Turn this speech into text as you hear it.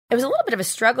it was a little bit of a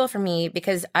struggle for me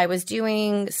because I was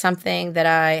doing something that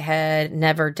I had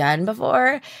never done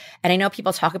before. And I know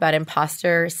people talk about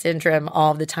imposter syndrome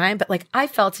all the time, but like I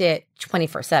felt it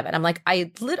 24/7. I'm like,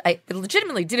 I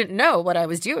legitimately didn't know what I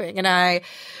was doing. And I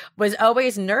was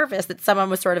always nervous that someone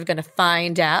was sort of going to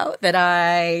find out that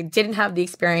I didn't have the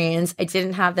experience. I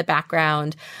didn't have the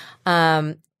background.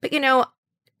 But,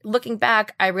 looking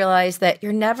back, I realized that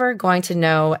you're never going to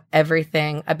know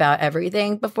everything about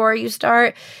everything before you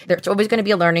start. There's always going to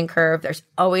be a learning curve. There's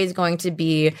always going to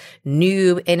be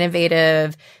new,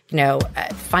 innovative,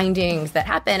 findings that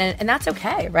happen. And that's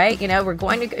okay, right? We're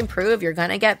going to improve. You're going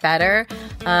to get better.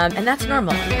 And that's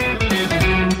normal.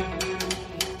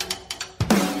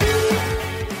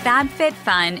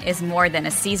 FabFitFun is more than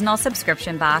a seasonal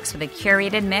subscription box with a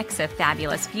curated mix of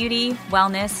fabulous beauty,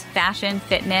 wellness, fashion,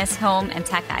 fitness, home, and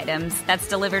tech items that's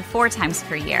delivered 4 times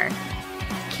per year.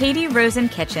 Katie Rosen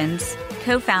Kitchens,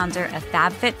 co-founder of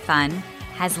FabFitFun,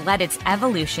 has led its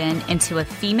evolution into a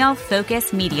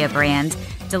female-focused media brand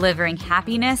delivering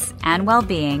happiness and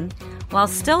well-being while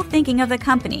still thinking of the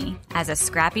company as a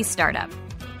scrappy startup.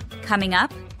 Coming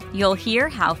up, you'll hear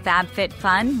how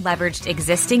FabFitFun leveraged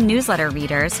existing newsletter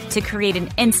readers to create an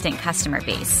instant customer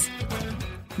base.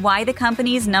 Why the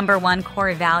company's #1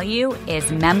 core value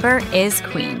is member is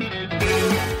queen.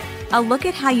 A look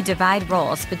at how you divide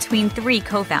roles between 3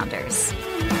 co-founders.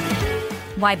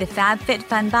 Why the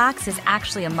FabFitFun box is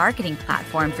actually a marketing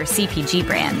platform for CPG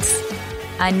brands.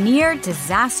 A near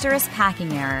disastrous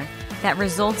packing error that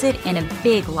resulted in a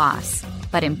big loss,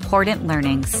 but important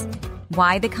learnings.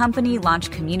 Why the company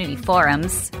launched community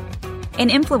forums, an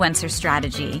influencer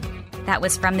strategy that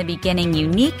was from the beginning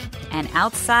unique and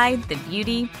outside the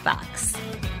beauty box,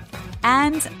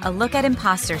 and a look at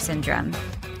imposter syndrome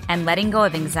and letting go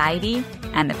of anxiety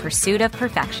and the pursuit of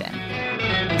perfection.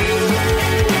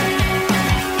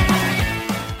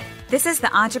 This is the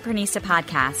Entreprenista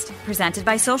podcast, presented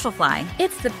by Socialfly.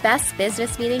 It's the best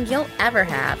business meeting you'll ever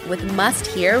have, with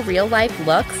must-hear real-life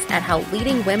looks at how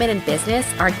leading women in business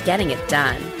are getting it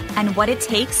done. And what it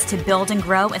takes to build and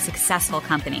grow a successful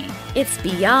company. It's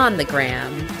beyond the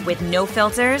gram. With no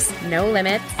filters, no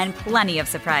limits, and plenty of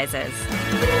surprises.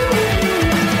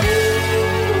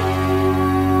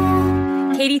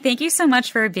 Katie, thank you so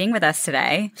much for being with us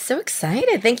today. So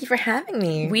excited. Thank you for having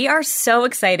me. We are so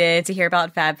excited to hear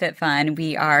about FabFitFun.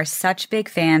 We are such big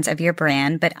fans of your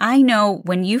brand, but I know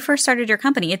when you first started your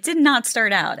company, it did not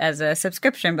start out as a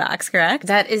subscription box, correct?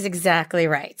 That is exactly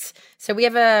right. So we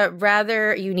have a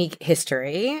rather unique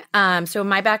history. So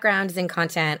my background is in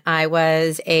content. I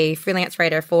was a freelance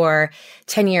writer for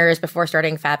 10 years before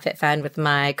starting FabFitFun with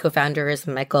my co-founders,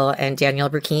 Michael and Daniel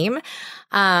Brukeem.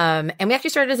 And we actually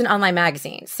started as an online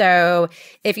magazine. So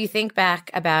if you think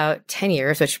back about 10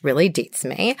 years, which really dates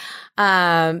me,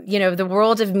 the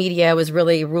world of media was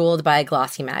really ruled by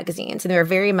glossy magazines. And they were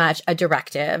very much a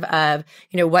directive of,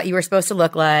 what you were supposed to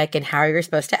look like and how you were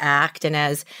supposed to act. And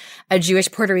as a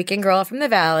Jewish Puerto Rican girl from the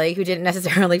Valley who didn't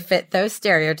necessarily fit those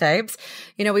stereotypes,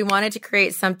 we wanted to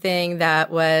create something that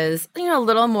was, a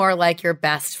little more like your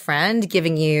best friend,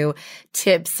 giving you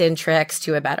tips and tricks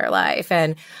to a better life.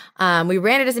 And we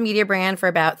ran it as a media brand for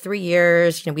about 3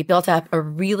 years. We built up a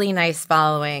really nice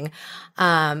following.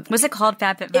 Was it called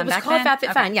FabFitFun? It was called FabFitFun.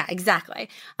 Okay. Yeah, exactly.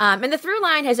 And the through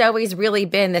line has always really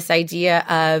been this idea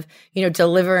of,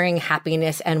 delivering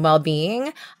happiness and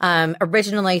well-being,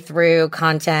 originally through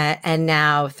content and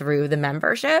now through the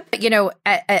membership.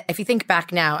 If you think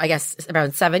back now, I guess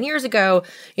around 7 years ago,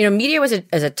 media was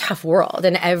a tough world,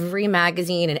 and every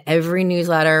magazine and every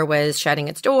newsletter was shutting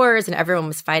its doors, and everyone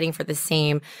was fighting for the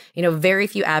same, very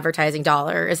few advertising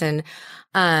dollars. And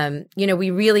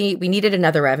we needed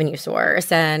another revenue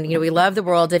source, and, we love the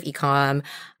world of e-com.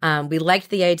 We liked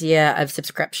the idea of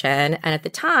subscription. And at the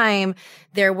time,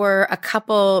 there were a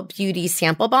couple beauty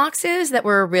sample boxes that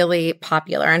were really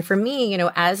popular. And for me,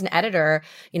 as an editor,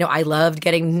 I loved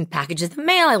getting packages in the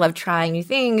mail. I loved trying new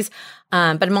things.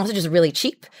 But I'm also just really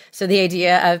cheap. So the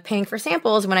idea of paying for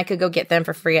samples when I could go get them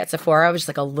for free at Sephora was just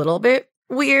like a little bit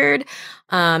weird.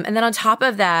 And then on top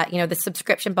of that, the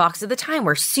subscription boxes at the time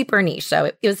were super niche. So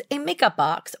it was a makeup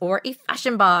box or a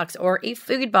fashion box or a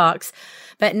food box,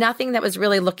 but nothing that was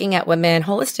really looking at women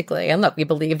holistically. And look, we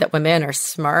believe that women are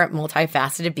smart,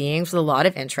 multifaceted beings with a lot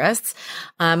of interests.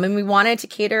 And we wanted to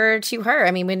cater to her.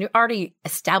 I mean, we already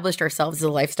established ourselves as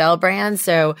a lifestyle brand.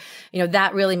 So,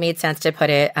 that really made sense to put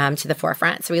it to the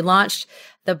forefront. So we launched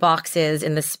the boxes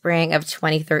in the spring of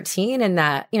 2013, and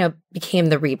that, became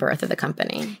the rebirth of the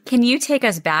company. Can you take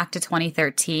us back to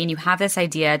 2013? You have this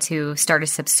idea to start a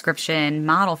subscription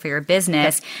model for your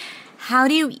business. Yep. How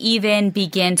do you even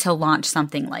begin to launch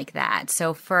something like that?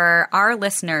 So for our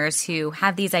listeners who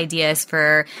have these ideas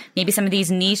for maybe some of these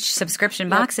niche subscription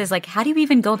boxes, like how do you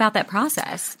even go about that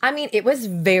process? I mean, it was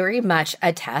very much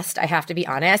a test, I have to be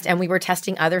honest. And we were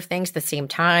testing other things at the same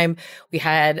time. We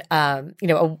had,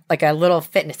 like a little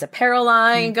fitness apparel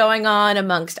line going on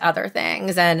amongst other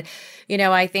things. And,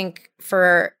 I think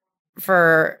for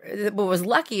what was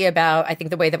lucky about, I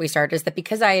think, the way that we started is that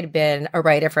because I had been a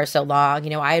writer for so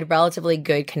long, I had relatively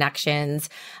good connections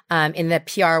in the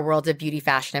PR world of beauty,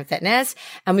 fashion, and fitness.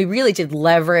 And we really did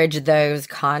leverage those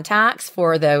contacts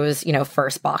for those,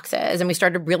 first boxes. And we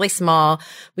started really small.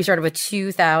 We started with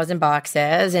 2,000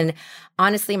 boxes. And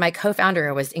honestly, my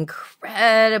co-founder was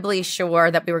incredibly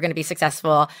sure that we were going to be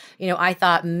successful. I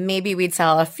thought maybe we'd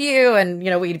sell a few and,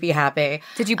 we'd be happy.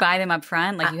 Did you buy them up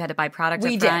front? Like you had to buy products up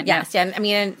front? We did, yes. Yeah. And I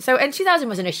mean, so 2000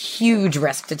 wasn't a huge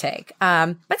risk to take.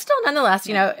 But still, nonetheless,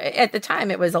 at the time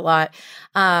it was a lot.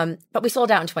 But we sold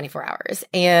out in 24 hours.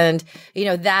 And,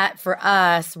 that for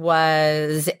us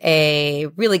was a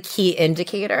really key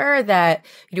indicator that,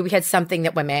 we had something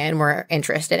that women were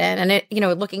interested in. And it,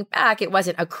 looking back, it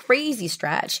wasn't a crazy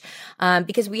stretch,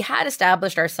 because we had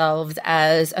established ourselves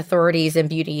as authorities in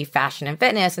beauty, fashion, and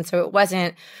fitness. And so it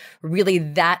wasn't really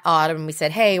that odd when we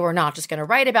said, hey, we're not just going to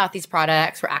write about these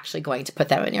products, we're actually going to put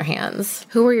them in your hands.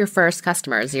 Who were your first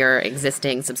customers, your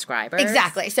existing subscribers?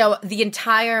 Exactly. So the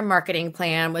entire marketing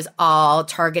plan was all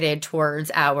targeted towards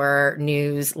our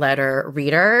newsletter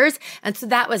readers. And so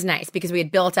that was nice because we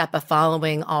had built up a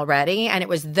following already. And it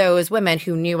was those women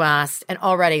who knew us and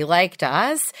already liked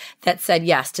us that said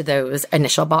yes to those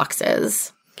initial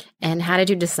boxes. And how did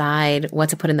you decide what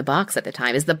to put in the box at the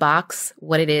time? Is the box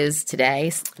what it is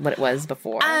today, what it was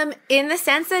before? In the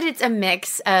sense that it's a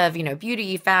mix of,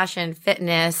 beauty, fashion,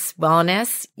 fitness,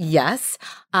 wellness, yes.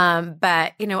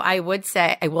 But, I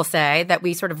will say that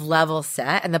we sort of level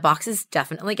set and the boxes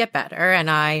definitely get better. And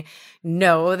I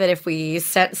know that if we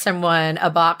sent someone a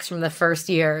box from the first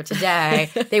year today,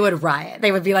 they would riot.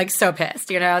 They would be like so pissed,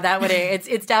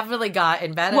 it's definitely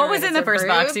gotten better. What was in the first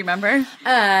box? Do you remember?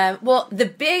 Well,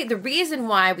 the reason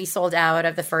why we sold out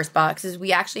of the first box is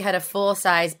we actually had a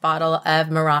full-size bottle of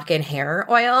Moroccan hair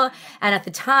oil. And at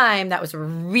the time, that was a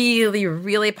really,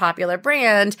 really popular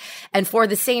brand. And for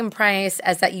the same price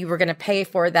as that you were going to pay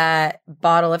for that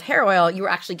bottle of hair oil, you were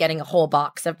actually getting a whole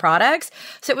box of products.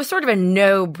 So it was sort of a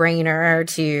no-brainer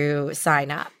to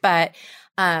sign up. But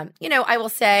I will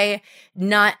say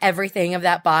not everything of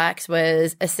that box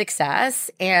was a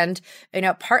success. And,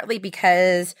 partly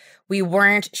because we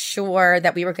weren't sure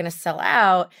that we were going to sell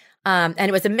out. And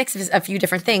it was a mix of a few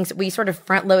different things. We sort of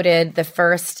front loaded the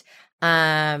first,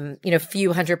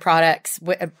 few hundred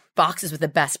boxes with the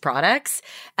best products.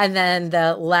 And then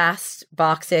the last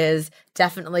boxes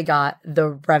definitely got the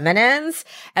remnants.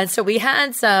 And so we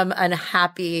had some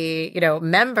unhappy,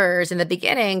 members in the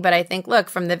beginning. But I think, look,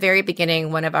 from the very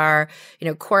beginning, one of our,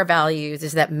 core values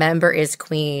is that member is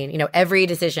queen. Every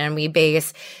decision we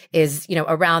base is,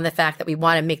 around the fact that we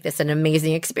want to make this an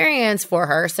amazing experience for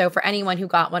her. So for anyone who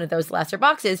got one of those lesser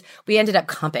boxes, we ended up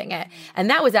comping it. And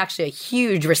that was actually a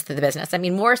huge risk to the business. I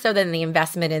mean, more so than the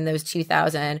investment in those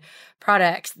 2,000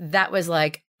 products, that was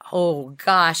like, oh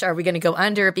gosh, are we going to go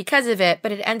under because of it?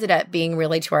 But it ended up being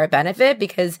really to our benefit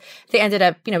because they ended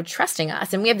up, trusting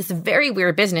us. And we have this very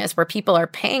weird business where people are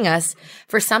paying us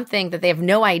for something that they have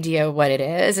no idea what it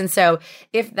is. And so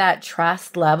if that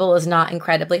trust level is not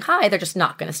incredibly high, they're just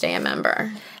not going to stay a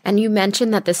member. And you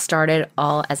mentioned that this started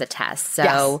all as a test.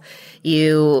 So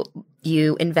yes.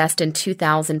 You invest in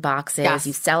 2,000 boxes. Yes.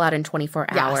 You sell out in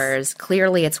 24 hours. Yes.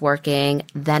 Clearly, it's working.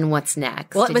 Then what's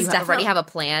next? Well, Did you already have a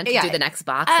plan to do the next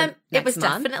box it was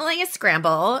month? Definitely a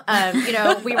scramble.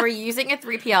 We were using a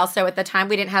 3PL. So at the time,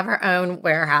 we didn't have our own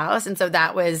warehouse. And so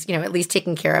that was, at least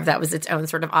taken care of. That was its own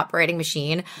sort of operating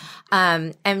machine.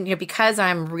 And because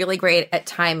I'm really great at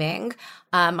timing,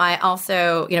 I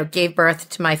also, gave birth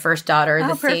to my first daughter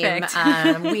the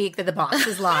same week that the box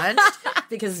was launched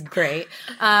because it's great.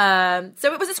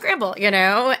 So it was a scramble,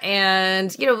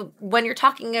 and, when you're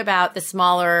talking about the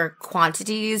smaller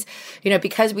quantities,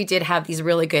 because we did have these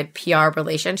really good PR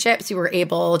relationships, we were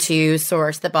able to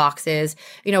source the boxes,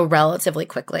 relatively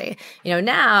quickly.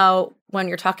 Now, when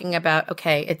you're talking about,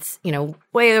 okay, it's,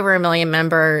 way over 1 million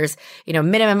members,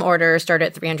 minimum orders start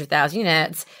at 300,000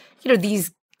 units,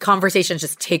 these conversations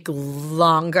just take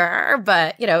longer,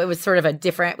 but, it was sort of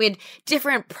we had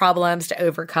different problems to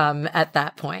overcome at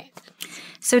that point.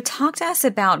 So talk to us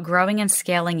about growing and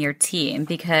scaling your team,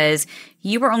 because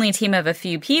you were only a team of a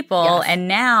few people, yes, and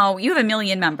now you have 1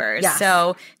 million members. Yes.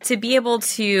 So to be able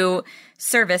to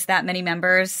service that many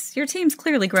members, your team's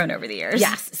clearly grown over the years.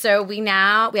 Yes. So we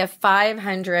have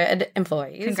 500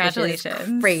 employees.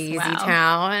 Congratulations. Crazy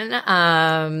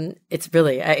town. It's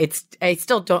really, I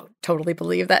still don't totally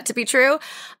believe that to be true.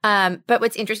 But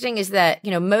what's interesting is that,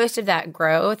 most of that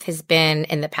growth has been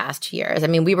in the past 2 years. I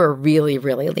mean, we were really,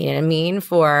 really lean and mean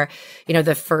for,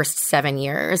 the first 7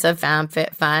 years of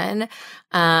FabFitFun.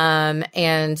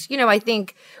 I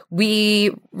think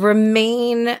we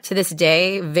remain to this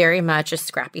day very much a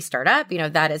scrappy startup.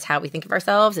 That is how we think of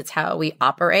ourselves. It's how we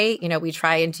operate. We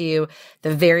try and do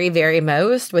the very, very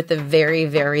most with the very,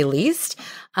 very least.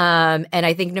 And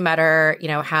I think no matter,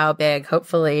 how big,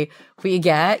 hopefully we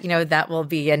get, that will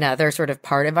be another sort of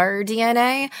part of our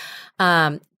DNA.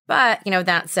 But,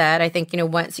 that said, I think,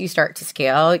 once you start to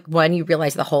scale, one, you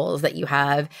realize the holes that you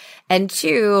have. And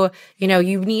two,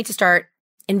 you need to start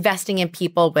investing in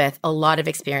people with a lot of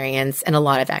experience and a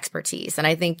lot of expertise. And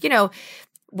I think,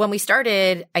 when we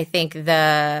started, I think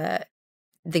the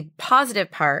positive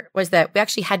part was that we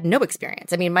actually had no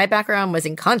experience. I mean, my background was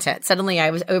in content. Suddenly I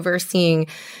was overseeing,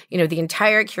 the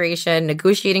entire curation,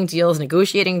 negotiating deals,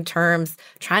 negotiating terms,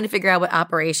 trying to figure out what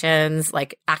operations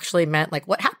actually meant,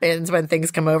 what happens when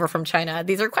things come over from China.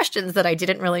 These are questions that I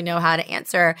didn't really know how to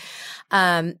answer.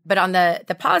 But on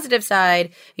the positive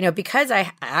side, because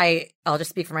I'll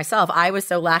just speak for myself. I was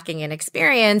so lacking in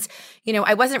experience.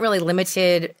 I wasn't really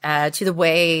limited to the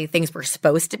way things were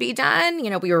supposed to be done.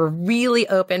 We were really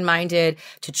open-minded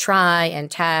to try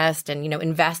and test and,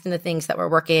 invest in the things that were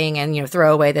working and,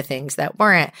 throw away the things that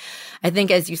weren't. I think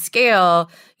as you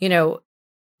scale,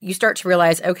 you start to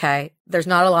realize, okay, there's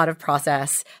not a lot of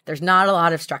process. There's not a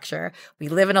lot of structure. We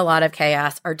live in a lot of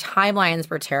chaos. Our timelines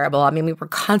were terrible. I mean, we were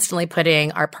constantly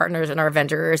putting our partners and our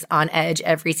vendors on edge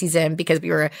every season because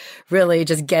we were really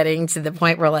just getting to the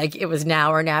point where it was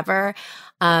now or never.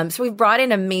 So we've brought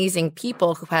in amazing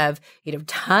people who have,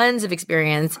 tons of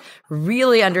experience,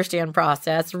 really understand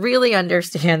process, really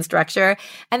understand structure,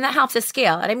 and that helps us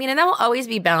scale. And and that will always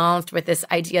be balanced with this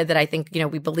idea that I think,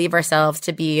 we believe ourselves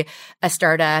to be a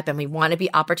startup and we want to be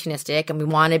opportunistic and we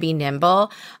want to be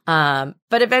nimble. But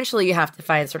eventually you have to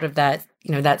find sort of that,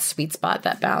 that sweet spot,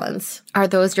 that balance. Are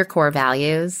those your core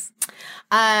values?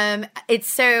 It's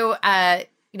so,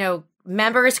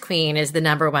 Members Queen is the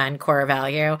number one core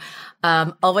value.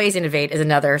 Always innovate is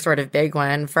another sort of big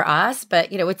one for us. But,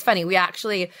 it's funny. We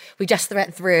just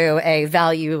went through a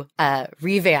value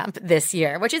revamp this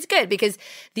year, which is good because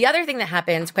the other thing that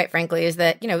happens, quite frankly, is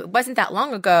that, it wasn't that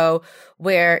long ago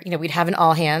where, we'd have an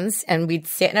all hands and we'd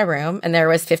sit in a room and there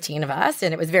was 15 of us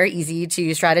and it was very easy to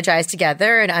strategize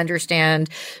together and understand,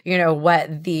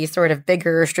 what the sort of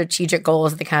bigger strategic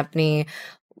goals of the company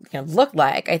look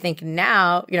like. I think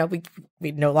now,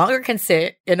 we no longer can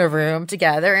sit in a room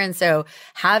together. And so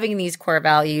having these core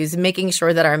values, making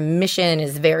sure that our mission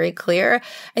is very clear,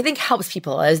 I think helps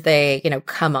people as they,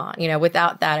 come on.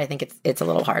 Without that, I think it's a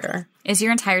little harder. Is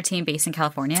your entire team based in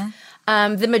California?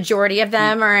 The majority of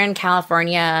them are in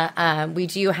California. We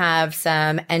do have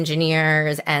some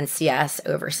engineers and CS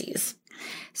overseas.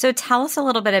 So tell us a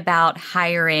little bit about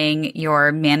hiring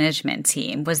your management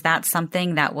team. Was that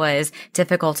something that was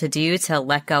difficult to do, to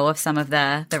let go of some of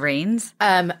the reins?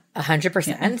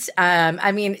 100%.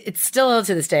 It's still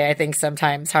to this day, I think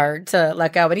sometimes hard to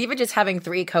let go, but even just having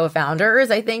 3 co-founders,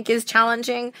 I think is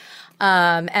challenging.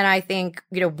 And I think,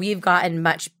 we've gotten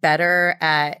much better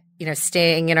at,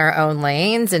 staying in our own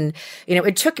lanes. And,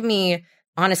 it took me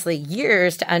honestly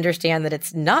years to understand that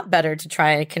it's not better to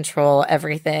try and control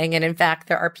everything. And in fact,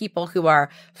 there are people who are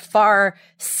far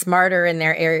smarter in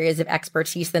their areas of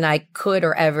expertise than I could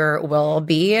or ever will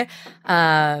be.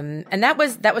 And that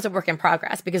was a work in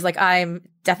progress because I'm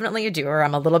definitely a doer.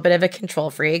 I'm a little bit of a control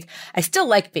freak. I still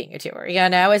like being a doer,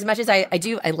 as much as I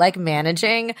like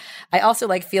managing. I also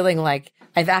like feeling like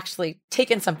I've actually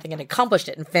taken something and accomplished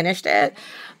it and finished it.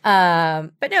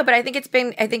 But I think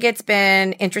it's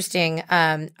been interesting.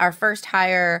 Our first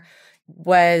hire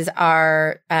was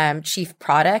our chief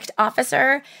product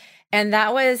officer. And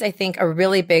that was, I think, a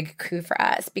really big coup for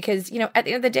us because, at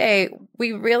the end of the day,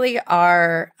 we really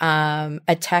are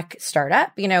a tech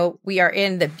startup. We are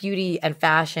in the beauty and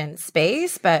fashion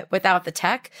space, but without the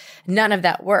tech, none of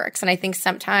that works. And I think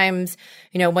sometimes,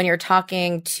 when you're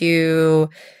talking to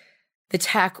the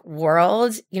tech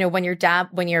world, when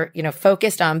you're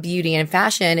focused on beauty and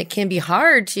fashion, it can be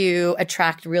hard to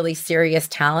attract really serious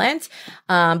talent.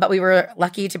 But we were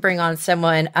lucky to bring on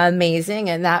someone amazing,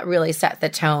 and that really set the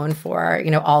tone for,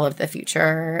 all of the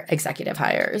future executive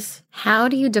hires. How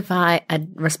do you divide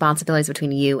responsibilities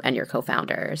between you and your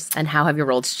co-founders, and how have your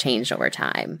roles changed over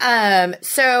time?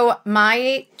 So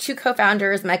my 2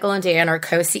 co-founders, Michael and Dan, are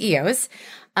co-CEOs.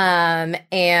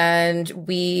 And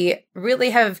we really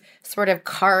have sort of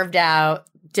carved out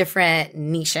different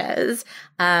niches.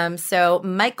 So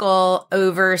Michael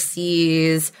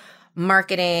oversees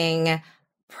marketing,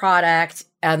 product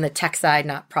on the tech side,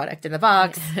 not product in the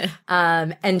box,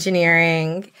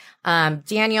 engineering.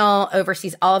 Daniel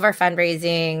oversees all of our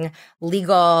fundraising,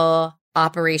 legal,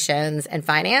 operations, and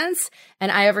finance.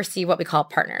 And I oversee what we call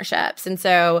partnerships. And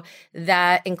so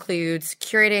that includes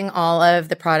curating all of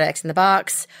the products in the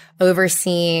box,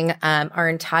 overseeing our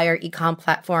entire e-com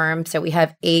platform. So we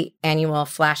have 8 annual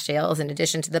flash sales in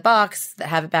addition to the box that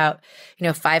have about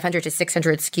 500 to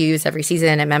 600 SKUs every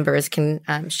season, and members can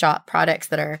shop products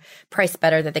that are priced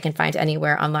better that they can find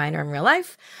anywhere online or in real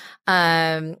life.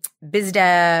 Biz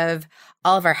dev,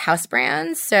 all of our house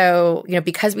brands. So,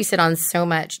 because we sit on so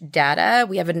much data,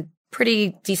 we have a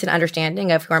pretty decent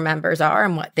understanding of who our members are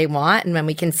and what they want. And when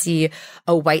we can see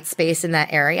a white space in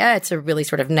that area, it's a really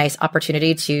sort of nice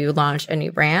opportunity to launch a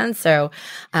new brand. So,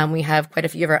 we have quite a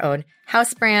few of our own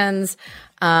house brands,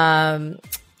 some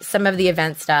of the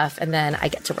event stuff, and then I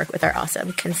get to work with our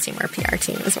awesome consumer PR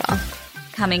team as well.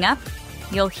 Coming up,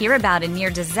 you'll hear about a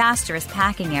near disastrous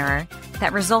packing error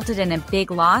that resulted in a big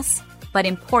loss, but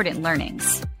important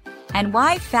learnings, and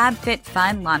why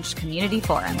FabFitFun launched community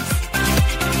forums.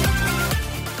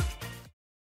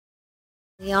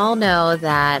 We all know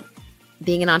that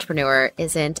being an entrepreneur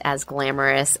isn't as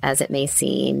glamorous as it may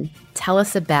seem. Tell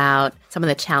us about some of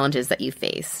the challenges that you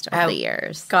faced over the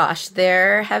years. Gosh,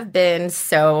 there have been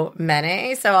so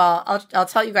many. So I'll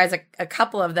tell you guys a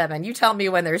couple of them, and you tell me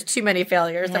when there's too many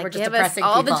failures that we're just depressing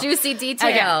all people. the juicy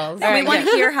details. Okay. And we want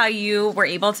to hear how you were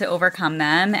able to overcome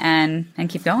them and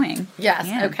keep going. Yes.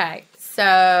 Yeah. Okay.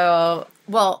 So,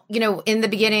 well, in the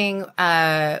beginning,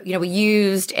 we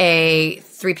used a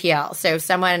 3PL. So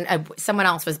someone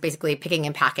else was basically picking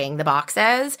and packing the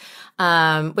boxes,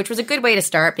 which was a good way to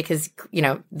start because,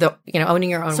 owning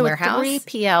your own warehouse. So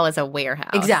 3PL is a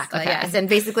warehouse. Exactly. Okay. Yes. And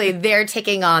basically they're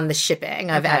taking on the shipping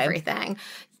of everything.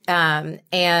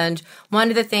 And one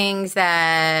of the things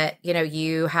that,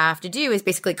 you have to do is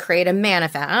basically create a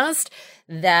manifest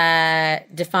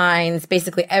that defines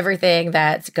basically everything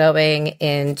that's going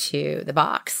into the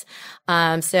box.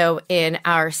 So in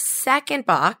our second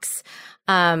box,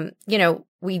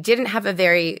 we didn't have a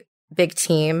very big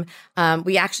team.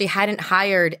 We actually hadn't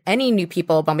hired any new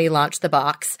people when we launched the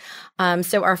box.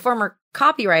 So our former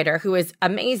copywriter, who was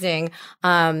amazing,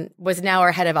 was now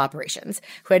our head of operations,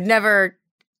 who had never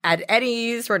had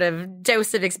any sort of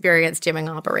dose of experience doing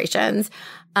operations.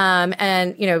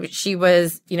 And, she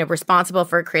was, responsible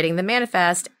for creating the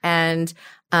manifest. And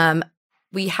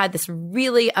we had this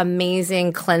really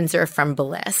amazing cleanser from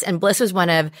Bliss. And Bliss was one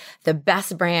of the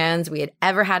best brands we had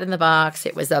ever had in the box.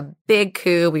 It was a big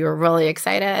coup. We were really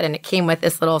excited. And it came with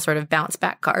this little sort of bounce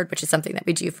back card, which is something that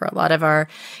we do for a lot of our,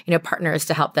 partners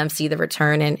to help them see the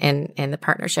return in the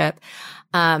partnership.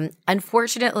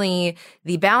 Unfortunately,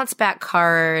 the bounce back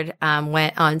card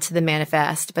went onto the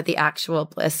manifest, but the actual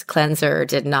Bliss cleanser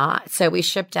did not. So we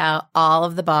shipped out all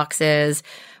of the boxes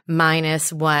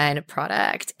minus one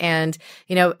product. And,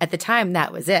 at the time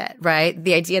that was it, right?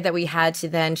 The idea that we had to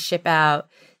then ship out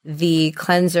the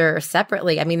cleanser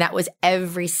separately. I mean, that was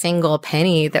every single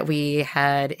penny that we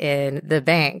had in the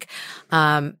bank.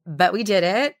 But we did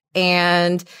it.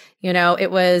 And, it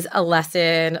was a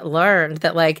lesson learned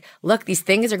that look, these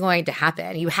things are going to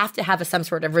happen. You have to have some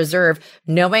sort of reserve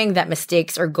knowing that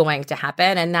mistakes are going to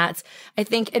happen. And that's, I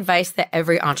think, advice that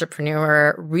every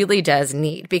entrepreneur really does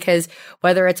need, because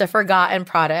whether it's a forgotten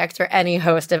product or any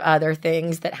host of other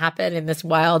things that happen in this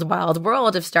wild, wild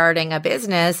world of starting a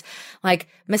business,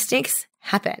 mistakes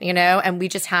happen, and we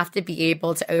just have to be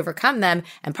able to overcome them.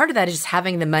 And part of that is just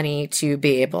having the money to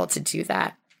be able to do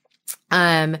that.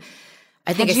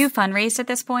 I think you fundraised at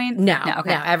this point? No,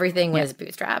 everything was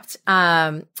bootstrapped.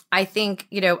 I think,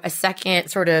 a second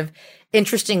sort of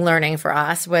interesting learning for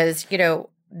us was,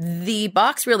 the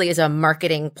box really is a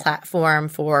marketing platform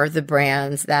for the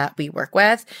brands that we work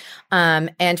with.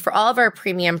 And for all of our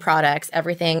premium products,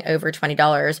 everything over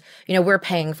 $20, we're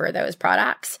paying for those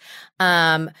products.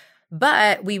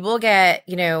 But we will get,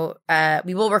 we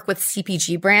will work with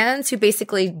CPG brands who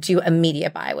basically do a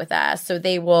media buy with us. So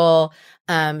they will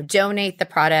donate the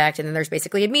product, and then there's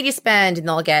basically a media spend, and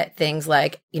they'll get things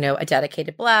like, a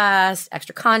dedicated blast,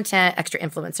 extra content, extra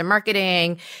influencer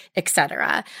marketing,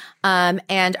 etc.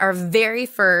 And our very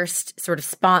first sort of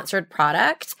sponsored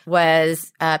product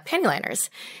was panty liners.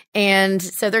 And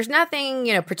so there's nothing,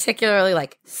 particularly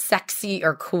sexy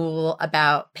or cool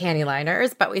about panty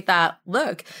liners, but we thought,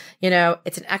 look,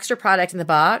 it's an extra product in the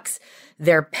box.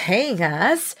 They're paying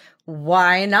us.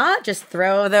 why not just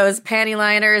throw those panty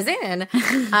liners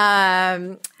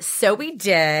in? So we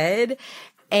did.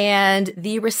 And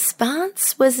the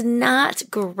response was not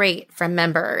great from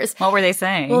members. What were they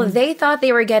saying? Well, they thought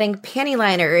they were getting panty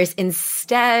liners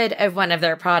instead of one of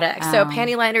their products. So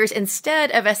panty liners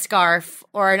instead of a scarf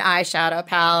or an eyeshadow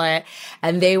palette.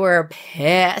 And they were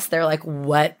pissed. They're like,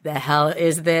 what the hell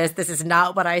is this? This is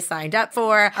not what I signed up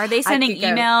for. Are they sending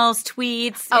emails,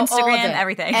 tweets, Instagram,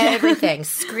 everything? Everything,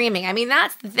 screaming. I mean,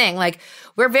 that's the thing. Like,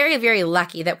 we're very, very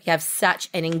lucky that we have such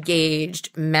an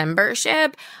engaged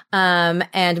membership.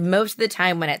 And most of the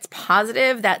time when it's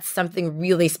positive, that's something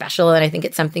really special. And I think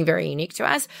it's something very unique to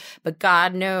us. But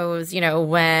God knows,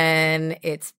 when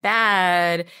it's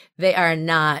bad, they are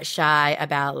not shy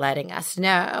about letting us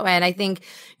know. And I think,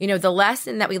 the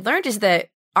lesson that we learned is that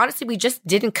honestly, we just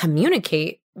didn't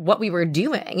communicate what we were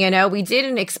doing. We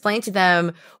didn't explain to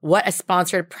them what a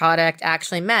sponsored product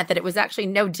actually meant, that it was actually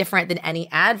no different than any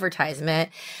advertisement.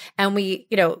 And we,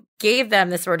 gave them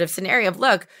this sort of scenario of,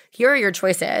 look, here are your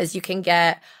choices. You can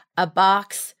get a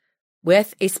box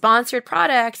with a sponsored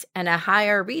product and a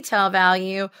higher retail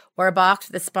value, or a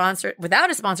box without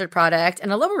a sponsored product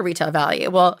and a lower retail value.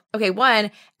 Well, okay,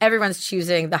 one, everyone's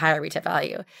choosing the higher retail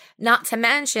value. Not to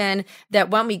mention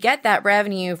that when we get that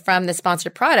revenue from the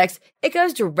sponsored products, it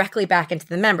goes directly back into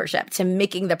the membership, to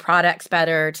making the products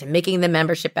better, to making the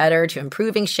membership better, to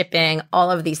improving shipping, all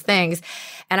of these things.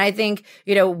 And I think,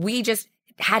 we just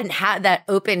hadn't had that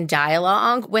open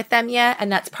dialogue with them yet.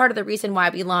 And that's part of the reason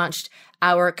why we launched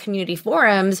our community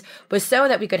forums, was so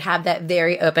that we could have that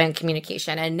very open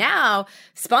communication. And now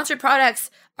sponsored products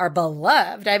are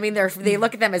beloved. I mean, they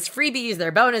look at them as freebies,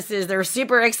 they're bonuses. They're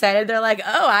super excited. They're like,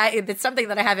 it's something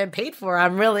that I haven't paid for.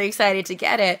 I'm really excited to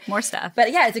get it. More stuff.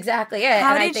 But yeah, it's exactly it.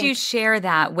 How did you share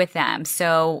that with them?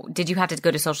 So did you have to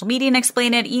go to social media and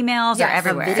explain it, emails, or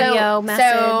everywhere? Video,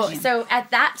 message. So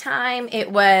at that time,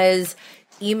 it was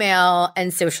email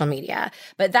and social media.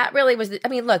 But that really was,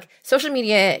 look, social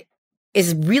media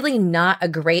is really not a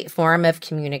great form of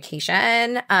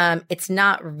communication. It's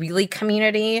not really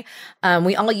community.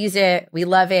 We all use it. We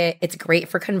love it. It's great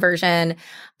for conversion.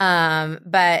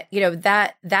 But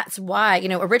that's why,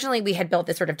 originally we had built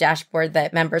this sort of dashboard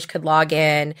that members could log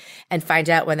in and find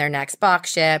out when their next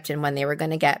box shipped and when they were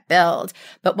going to get billed.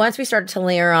 But once we started to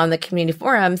layer on the community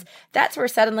forums, that's where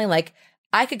suddenly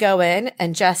I could go in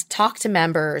and just talk to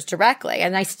members directly.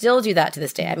 And I still do that to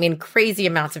this day. Crazy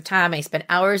amounts of time. I spend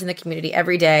hours in the community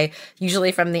every day,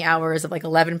 usually from the hours of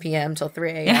 11 p.m. till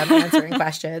 3 a.m. answering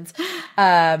questions.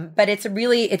 But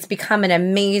it's become an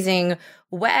amazing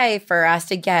way for us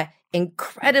to get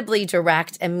incredibly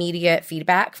direct, immediate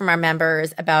feedback from our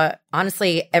members about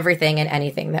honestly everything and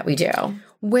anything that we do.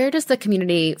 Where does the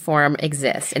community forum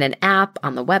exist? In an app,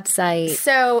 on the website?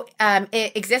 So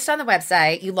it exists on the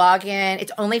website. You log in.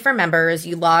 It's only for members.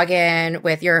 You log in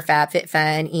with your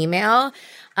FabFitFun email.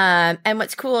 And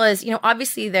what's cool is,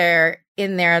 obviously they're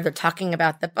in there. They're talking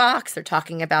about the box. They're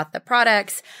talking about the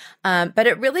products. But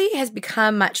it really has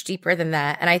become much deeper than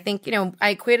that. And I think, I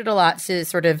equate it a lot to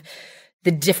sort of the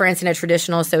difference in a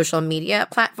traditional social media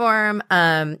platform.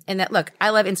 And that, look, I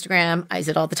love Instagram. I use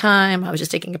it all the time. I was just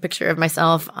taking a picture of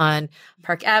myself on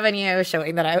Park Avenue,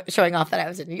 showing off that I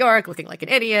was in New York, looking like an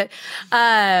idiot.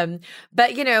 But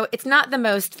it's not the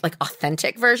most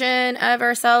authentic version of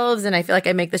ourselves. And I feel like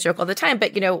I make this joke all the time.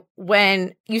 But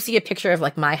when you see a picture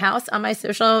of my house on my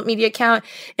social media account,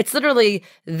 it's literally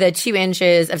the 2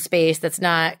 inches of space that's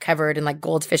not covered in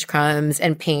goldfish crumbs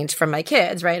and paint from my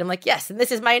kids, right? I'm like, yes, and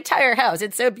this is my entire house.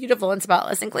 It's so beautiful and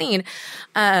spotless and clean.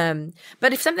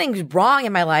 But if something's wrong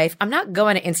in my life, I'm not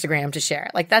going to Instagram to share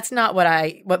it. That's not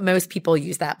what most people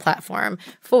use that platform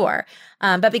for.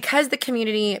 But because our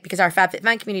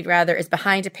FabFitFun community is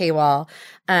behind a paywall,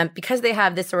 because they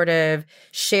have this sort of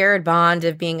shared bond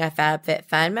of being a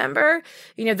FabFitFun member,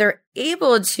 they're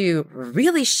able to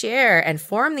really share and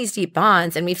form these deep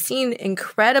bonds. And we've seen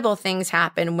incredible things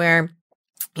happen where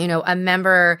a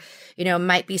member,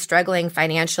 might be struggling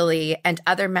financially, and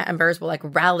other members will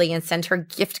rally and send her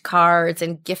gift cards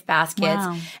and gift baskets.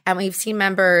 Wow. And we've seen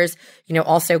members,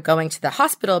 also going to the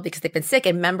hospital because they've been sick,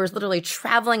 and members literally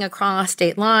traveling across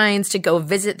state lines to go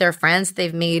visit their friends that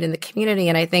they've made in the community.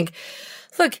 And I think,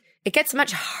 look, it gets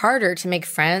much harder to make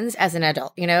friends as an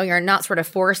adult. You know, you're not sort of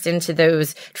forced into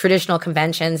those traditional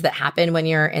conventions that happen when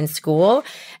you're in school.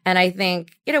 And I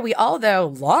think, you know, we all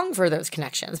though long for those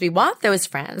connections. We want those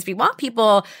friends. We want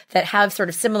people that have sort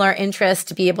of similar interests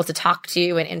to be able to talk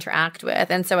to and interact with.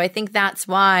 And so I think that's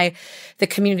why the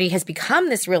community has become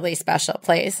this really special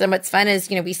place. And what's fun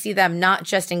is, you know, we see them not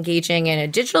just engaging in a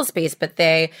digital space, but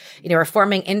they, you know, are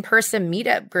forming in-person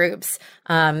meetup groups,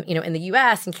 you know, in the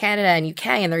US and Canada and UK,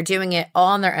 and they're doing it all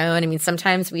on their own. I mean,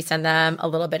 sometimes we send them a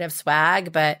little bit of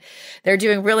swag, but they're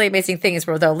doing really amazing things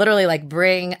where they'll literally like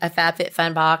bring a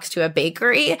FabFitFun box to a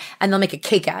bakery and they'll make a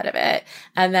cake out of it.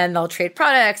 And then they'll trade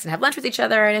products and have lunch with each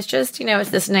other. And it's just, you know, it's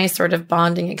this nice sort of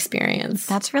bonding experience.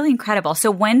 That's really incredible.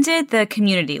 So when did the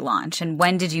community launch, and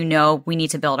when did you know we need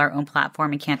to build our own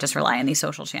platform and can't just rely on these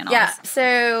social channels? Yeah.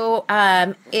 So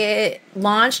it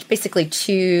launched basically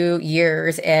 2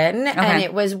 years in. Okay. And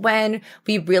it was when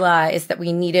we realized that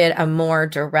we needed a more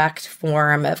direct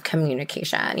form of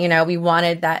communication. You know, we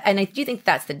wanted that. And I do think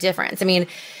that's the difference. I mean,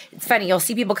 it's funny. You'll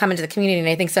see people come into the community and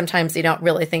I think sometimes they don't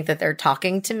really think that they're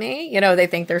talking to me. You know, they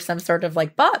think there's some sort of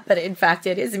like bot, but in fact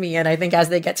it is me. And I think as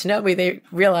they get to know me, they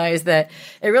realize that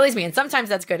it really is me. And sometimes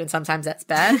that's good and sometimes that's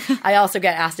bad. I also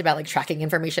get asked about like tracking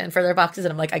information for their boxes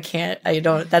and I'm like,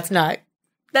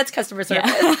 that's customer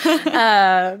service.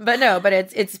 Yeah. but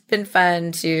it's been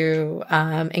fun to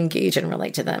engage and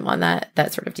relate to them on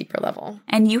that sort of deeper level.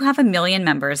 And you have 1 million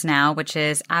members now, which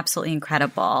is absolutely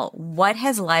incredible. What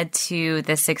has led to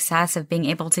the success of being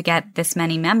able to get this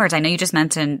many members? I know you just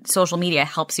mentioned social media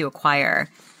helps you acquire.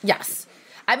 Yes.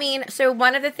 I mean, so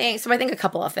one of the things, so I think a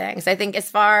couple of things. I think as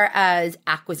far as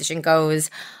acquisition goes,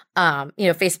 you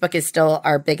know, Facebook is still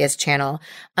our biggest channel.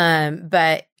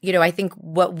 But, you know, I think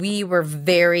what we were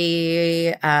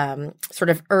very, sort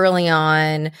of early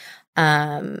on,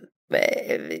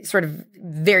 sort of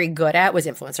very good at was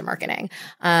influencer marketing.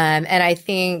 And I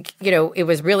think, you know, it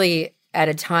was really at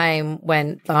a time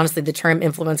when honestly the term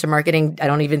influencer marketing, I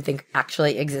don't even think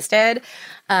actually existed.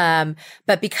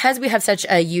 But because we have such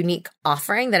a unique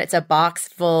offering that it's a box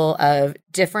full of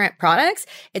different products,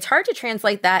 it's hard to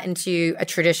translate that into a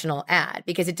traditional ad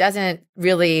because it doesn't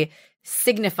really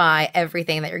signify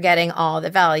everything that you're getting, all the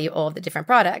value, all of the different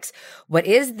products. What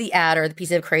is the ad or the piece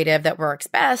of creative that works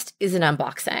best is an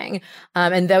unboxing.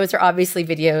 And those are obviously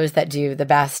videos that do the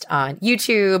best on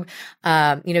YouTube.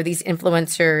 You know, these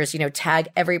influencers, you know, tag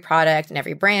every product and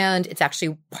every brand. It's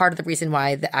actually part of the reason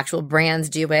why the actual brands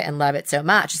do it and love it so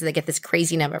much. So they get this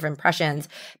crazy number of impressions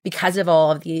because of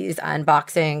all of these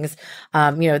unboxings.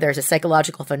 You know, there's a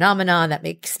psychological phenomenon that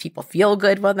makes people feel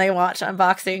good when they watch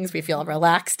unboxings. We feel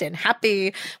relaxed and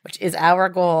happy, which is our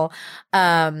goal.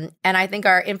 And I think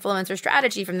our influencer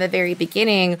strategy from the very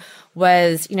beginning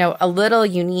was, you know, a little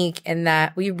unique in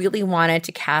that we really wanted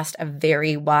to cast a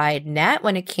very wide net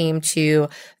when it came to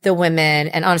the women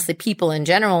and honestly people in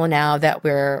general now that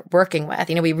we're working with.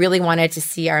 You know, we really wanted to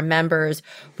see our members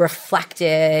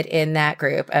reflected in that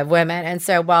group of women. And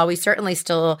so while we certainly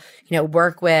still, you know,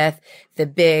 work with the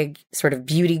big sort of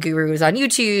beauty gurus on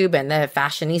YouTube and the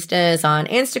fashionistas on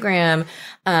Instagram,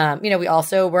 you know, we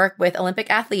also work with Olympic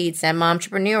athletes and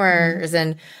entrepreneurs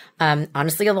and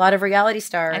honestly, a lot of reality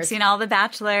stars. I've seen all the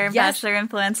Bachelor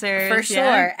influencers. For sure.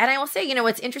 Yeah. And I will say, you know,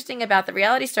 what's interesting about the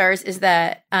reality stars is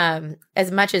that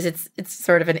as much as it's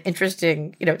sort of an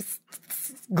interesting, you know,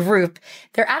 group,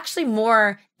 they're actually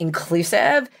more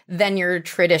inclusive than your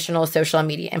traditional social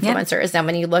media influencers. Yeah. And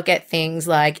when you look at things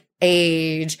like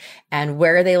age and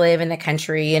where they live in the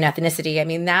country and ethnicity, I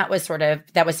mean, that was sort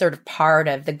of part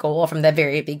of the goal from the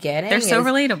very beginning. They're so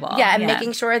relatable. Yeah. And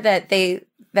making sure that they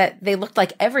looked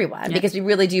like everyone because we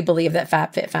really do believe that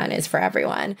FabFitFun is for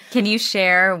everyone. Can you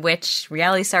share which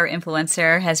reality star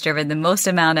influencer has driven the most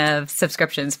amount of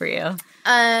subscriptions for you?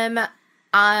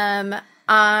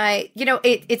 You know,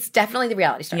 it's definitely the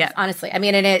reality stars, honestly. I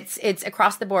mean, and it's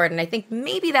across the board. And I think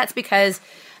maybe that's because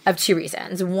of two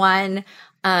reasons. One,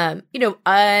 you know,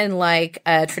 unlike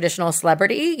a traditional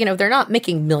celebrity, you know, they're not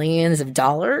making millions of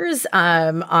dollars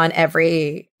on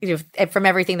every, you know, from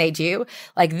everything they do.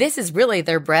 Like this is really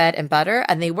their bread and butter,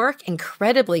 and they work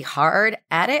incredibly hard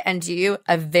at it and do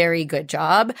a very good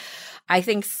job. I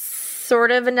think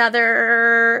sort of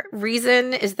another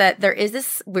reason is that there is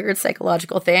this weird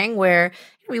psychological thing where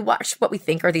we watch what we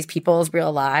think are these people's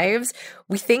real lives.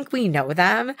 We think we know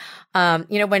them.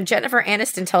 You know, when Jennifer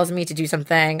Aniston tells me to do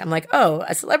something, I'm like, oh,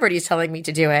 a celebrity is telling me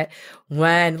to do it.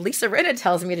 When Lisa Rinna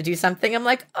tells me to do something, I'm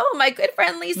like, oh, my good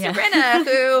friend Lisa Rinna,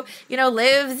 who, you know,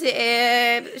 lives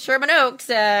in Sherman Oaks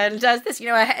and does this, you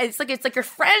know, it's like your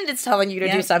friend is telling you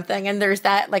to do something. And there's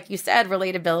that, like you said,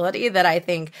 relatability that I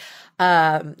think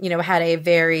had a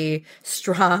very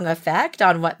strong effect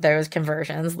on what those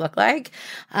conversions look like.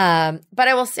 But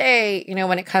I will say,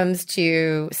 when it comes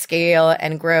to scale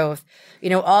and growth,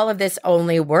 all of this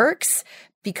only works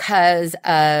because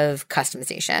of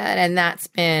customization. And that's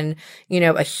been,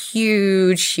 a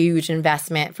huge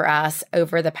investment for us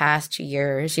over the past 2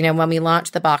 years. When we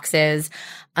launched the boxes,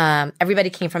 everybody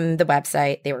came from the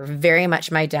website. They were very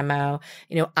much my demo.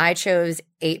 I chose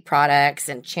 8 products,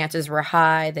 and chances were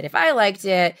high that if I liked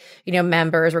it,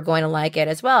 members were going to like it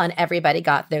as well. And everybody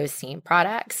got those same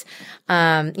products.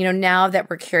 Now that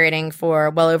we're curating for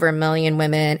well over 1 million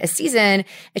women a season,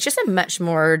 it's just a much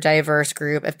more diverse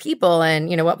group of people.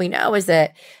 And, what we know is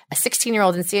that a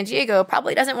 16-year-old in San Diego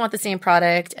probably doesn't want the same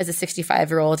product as a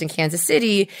 65-year-old in Kansas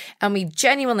City. And we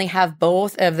genuinely have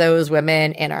both of those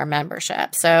women in our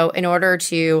membership. So in order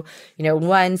to,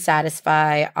 1,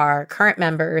 satisfy our current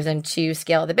members, and 2,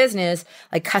 scale the business,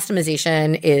 like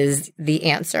customization is the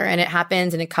answer. And it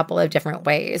happens in a couple of different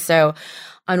ways. So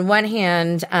on one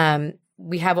hand,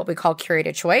 we have what we call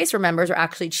curated choice, where members are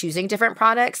actually choosing different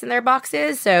products in their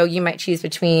boxes. So you might choose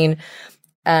between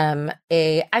a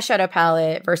eyeshadow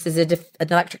palette versus an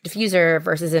electric diffuser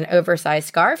versus an oversized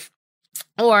scarf.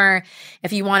 Or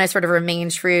if you want to sort of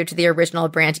remain true to the original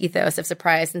brand ethos of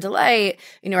surprise and delight,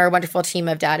 our wonderful team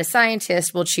of data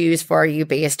scientists will choose for you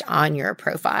based on your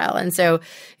profile. And so,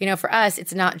 for us,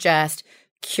 it's not just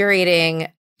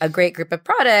curating a great group of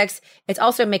products, it's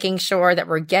also making sure that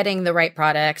we're getting the right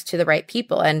products to the right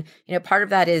people. And, part of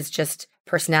that is just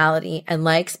personality and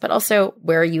likes, but also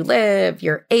where you live,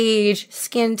 your age,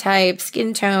 skin type,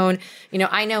 skin tone.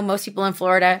 I know most people in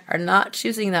Florida are not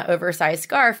choosing that oversized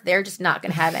scarf. They're just not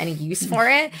going to have any use for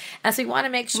it. And so we want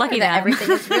to make sure that everything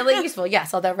is really useful.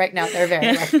 Yes, although right now they're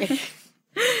very lucky.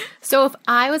 So if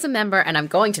I was a member, and I'm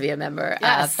going to be a member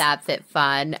of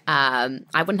FabFitFun,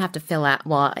 I wouldn't have to fill out,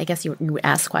 well, I guess you would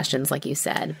ask questions like you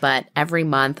said, but every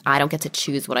month I don't get to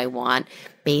choose what I want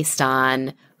based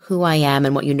on who I am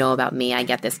and what you know about me. I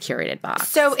get this curated box.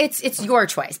 So it's your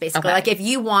choice, basically. Okay. Like if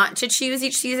you want to choose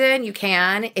each season, you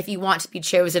can. If you want to be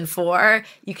chosen for,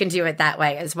 you can do it that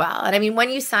way as well. And I mean, when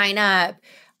you sign up,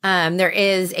 there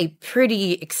is a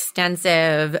pretty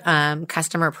extensive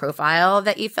customer profile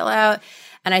that you fill out.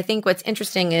 And I think what's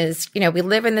interesting is, we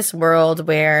live in this world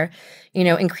where,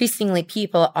 increasingly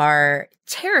people are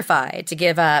terrified to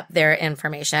give up their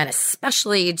information,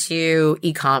 especially to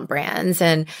e-com brands.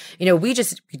 And, we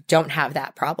don't have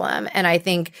that problem. And I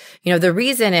think, the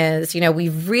reason is,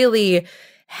 we've really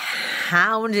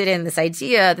hounded in this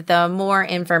idea that the more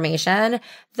information,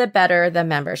 the better the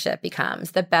membership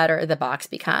becomes, the better the box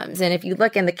becomes. And if you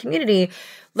look in the community,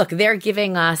 they're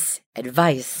giving us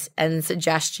advice and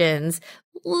suggestions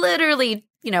literally,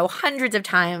 hundreds of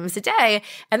times a day.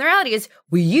 And the reality is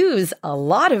we use a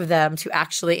lot of them to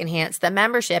actually enhance the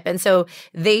membership. And so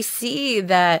they see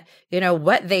that,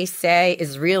 what they say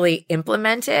is really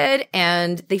implemented,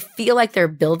 and they feel like they're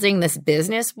building this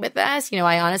business with us.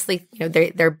 I honestly,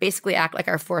 they're basically act like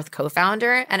our fourth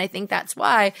co-founder. And I think that's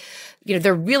why,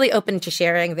 they're really open to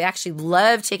sharing. They actually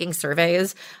love taking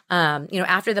surveys.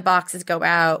 After the boxes go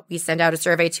out, we send out a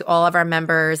survey to all of our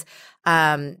members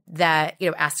that,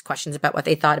 ask questions about what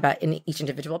they thought about in each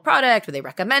individual product. Would they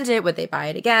recommend it? Would they buy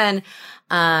it again?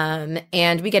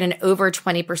 And we get an over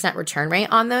 20% return rate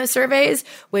on those surveys,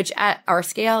 which at our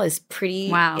scale is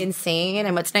pretty insane.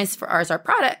 And what's nice for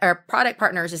our product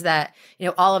partners is that,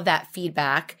 all of that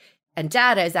feedback and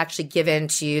data is actually given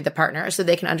to the partners so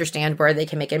they can understand where they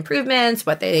can make improvements,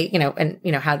 what they, and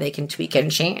how they can tweak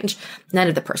and change. None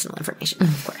of the personal information,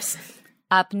 of course.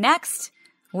 Up next,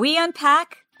 we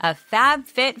unpack a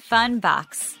FabFitFun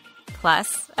box,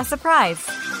 plus a surprise.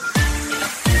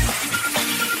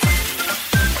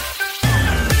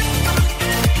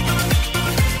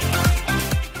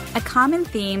 A common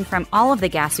theme from all of the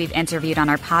guests we've interviewed on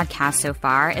our podcast so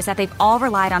far is that they've all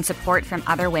relied on support from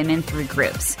other women through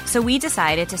groups. So we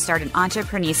decided to start an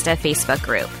Entreprenista Facebook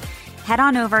group. Head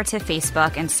on over to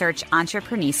Facebook and search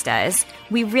Entreprenistas.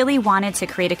 We really wanted to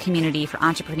create a community for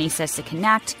Entreprenistas to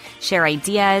connect, share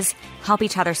ideas, help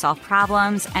each other solve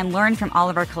problems, and learn from all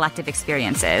of our collective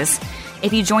experiences.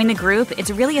 If you join the group, it's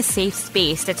really a safe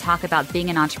space to talk about being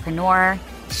an entrepreneur,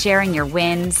 sharing your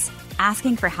wins,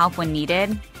 asking for help when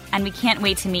needed, and we can't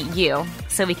wait to meet you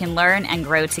so we can learn and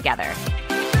grow together.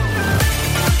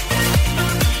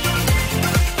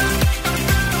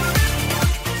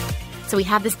 So we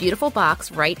have this beautiful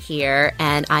box right here,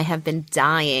 and I have been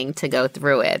dying to go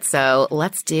through it. So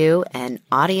let's do an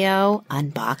audio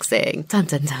unboxing. Dun,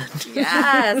 dun, dun.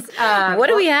 Yes. What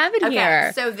do we have in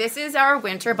here? So this is our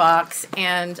winter box,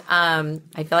 and I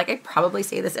feel like I probably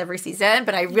say this every season,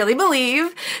 but I really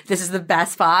believe this is the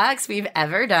best box we've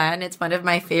ever done. It's one of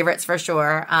my favorites for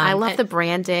sure. I love the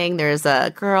branding. There's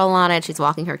a girl on it. She's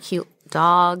walking her cute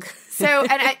dog. So,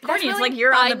 and Courtney, it's like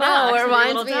you're on the box. It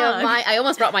reminds me of I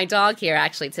almost brought my dog here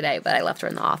actually today, but I left her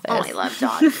in the office. Oh, I love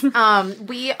dogs.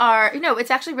 We are,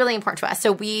 it's actually really important to us.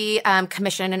 So we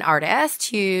commission an artist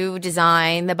to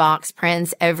design the box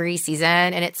prints every season,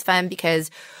 and it's fun because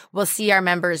we'll see our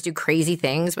members do crazy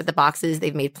things with the boxes.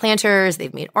 They've made planters,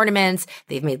 they've made ornaments,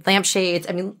 they've made lampshades.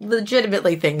 I mean,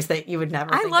 legitimately things that you would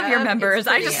never think love of. your members.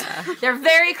 They're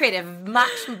very creative,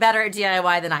 much better at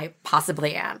DIY than I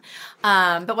possibly am.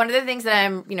 But one of the things that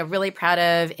I'm, really proud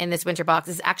of in this winter box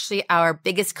is actually our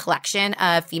biggest collection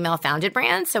of female founded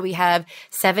brands. So we have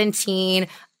 17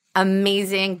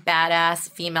 amazing,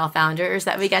 badass female founders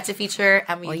that we get to feature.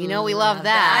 And we love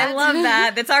that. I love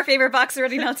that. That's our favorite box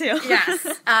already now, too. Yes.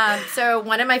 So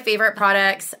one of my favorite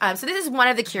products. So this is one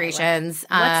of the curations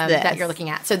that you're looking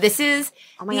at. So this is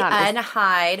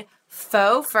Unhide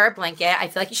faux fur blanket. I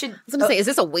feel like you should. I was going to say, is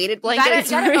this a weighted blanket?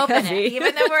 You gotta open it.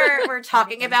 Even though we're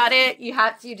talking about it, you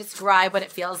have to describe what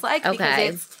it feels like because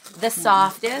it's the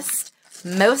softest,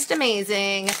 most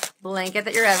amazing blanket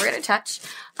that you're ever going to touch.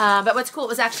 But what's cool, it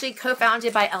was actually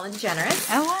co-founded by Ellen DeGeneres.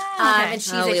 Oh, wow. And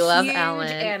she's we love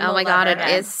Ellen. Oh my God, it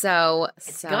is so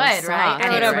good, right?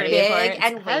 And it's big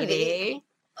and weighty.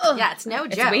 Yeah, it's no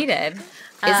joke. It's weighted.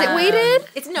 Is it weighted?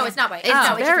 It's not weighted.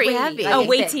 It's very weighty. heavy. Oh,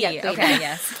 weighty. Yeah, okay,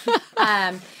 yes.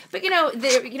 But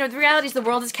the reality is the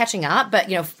world is catching up. But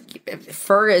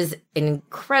fur is an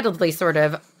incredibly sort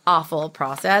of awful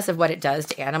process of what it does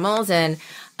to animals, and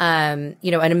an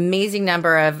amazing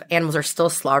number of animals are still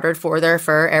slaughtered for their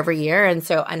fur every year. And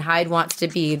so Unhide wants to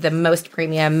be the most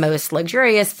premium, most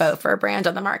luxurious faux fur brand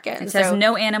on the market. It says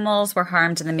no animals were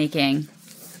harmed in the making.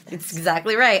 It's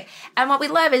exactly right. And what we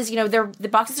love is, the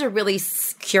boxes are really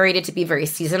curated to be very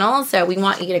seasonal. So we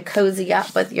want you to cozy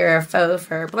up with your faux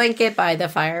fur blanket by the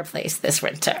fireplace this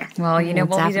winter. Well, we'll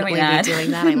be doing that.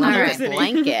 I love this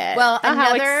blanket. Well,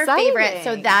 another favorite.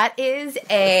 So that is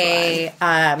a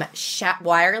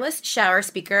wireless shower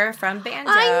speaker from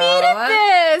Bando.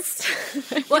 I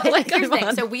needed this. Well, here's the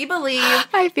thing. So we believe.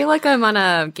 I feel like I'm on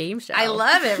a game show. I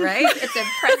love it, right? It's a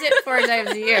present 4 times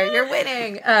a year. You're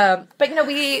winning. But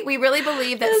we really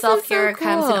believe that self-care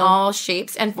comes in all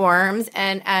shapes and forms.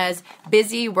 And as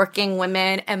busy working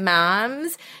women and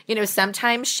moms,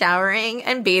 sometimes showering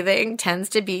and bathing tends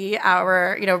to be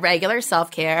our, regular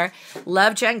self-care.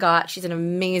 Love Jen Gott. She's an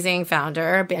amazing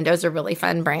founder. Bando's a really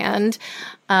fun brand.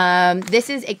 This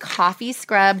is a coffee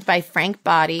scrub by Frank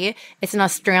Body. It's an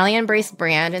Australian-based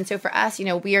brand. And so for us,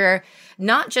 we're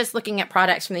not just looking at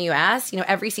products from the U.S.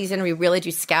 Every season we really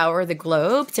do scour the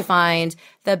globe to find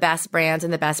the best brands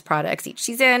and the best products each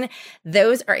season.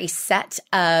 Those are a set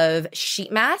of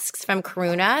sheet masks from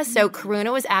Karuna. So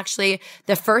Karuna was actually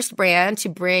the first brand to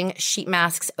bring sheet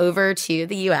masks over to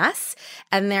the U.S.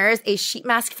 And there's a sheet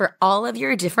mask for all of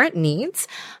your different needs.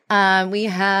 We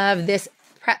have this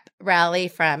Prep Rally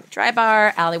from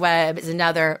Drybar. Ali Webb is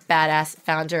another badass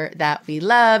founder that we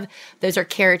love. Those are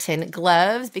keratin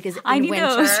gloves because in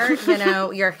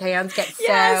winter, your hands get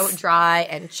so dry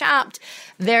and chapped.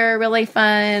 They're really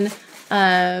fun.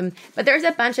 But there's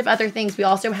a bunch of other things. We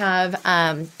also have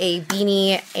a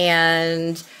beanie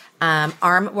and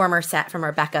arm warmer set from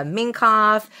Rebecca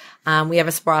Minkoff. We have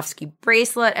a Swarovski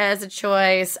bracelet as a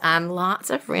choice.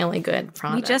 Lots of really good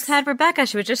products. We just had Rebecca.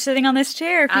 She was just sitting on this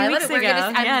chair a few weeks ago.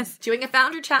 I'm doing a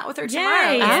founder chat with her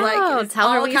tomorrow.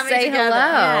 Tell her we say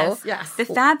hello. Yes. The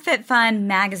FabFitFun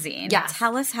magazine. Yes.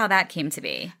 Tell us how that came to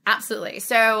be. Absolutely.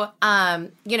 So,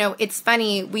 it's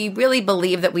funny. We really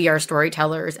believe that we are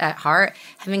storytellers at heart.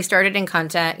 Having started in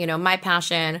content, my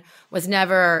passion was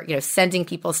never, sending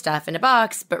people stuff in a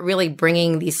box, but really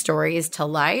bringing these stories to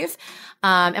life.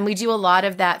 And we do a lot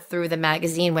of that through the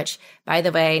magazine, which, by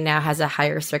the way, now has a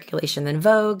higher circulation than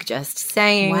Vogue, just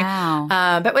saying.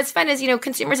 Wow. But what's fun is,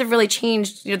 consumers have really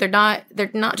changed. They're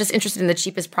not just interested in the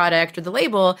cheapest product or the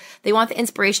label. They want the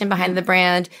inspiration behind the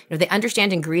brand. They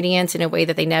understand ingredients in a way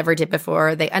that they never did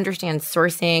before. They understand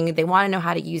sourcing. They want to know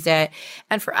how to use it.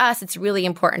 And for us, it's really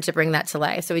important to bring that to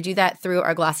life. So we do that through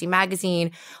our glossy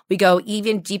magazine. We go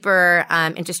even deeper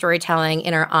into storytelling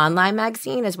in our online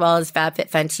magazine, as well as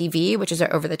FabFitFun TV, which is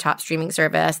our over-the-top streaming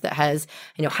service that has,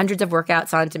 hundreds of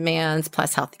workouts on demand,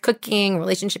 plus healthy cooking,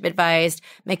 relationship advice,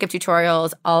 makeup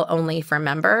tutorials, all only for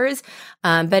members.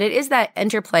 But it is that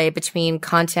interplay between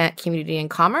content, community, and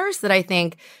commerce that I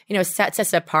think, sets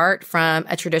us apart from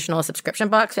a traditional subscription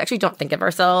box. We actually don't think of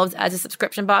ourselves as a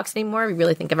subscription box anymore. We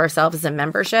really think of ourselves as a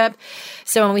membership.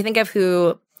 So when we think of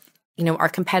who our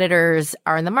competitors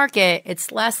are in the market,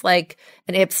 it's less like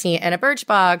an Ipsy and a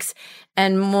Birchbox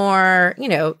and more,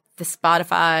 the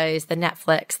Spotifys, the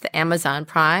Netflix, the Amazon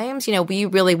Primes. We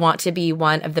really want to be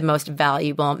one of the most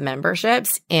valuable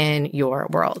memberships in your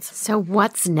world. So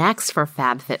what's next for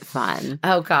FabFitFun?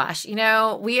 Oh gosh,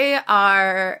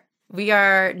 we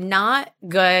are not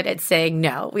good at saying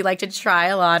no. We like to try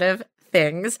a lot of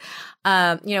things.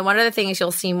 One of the things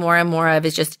you'll see more and more of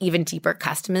is just even deeper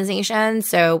customization.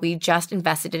 So we just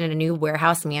invested in a new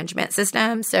warehouse management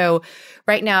system. So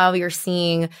right now you're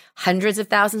seeing hundreds of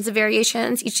thousands of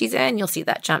variations each season. You'll see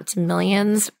that jump to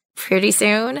millions pretty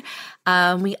soon.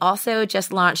 We also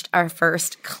just launched our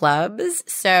first clubs.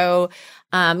 So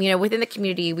within the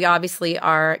community, we obviously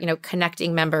are,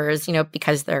 connecting members,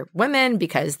 because they're women,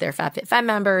 because they're FabFitFun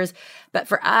members. But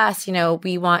for us,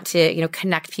 we want to,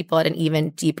 connect people at an even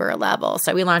deeper level.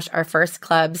 So we launched our first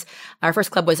clubs. Our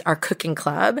first club was our cooking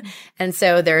club. And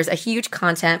so there's a huge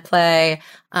content play.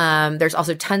 There's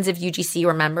also tons of UGC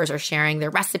where members are sharing their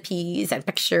recipes and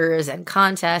pictures and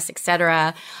contests,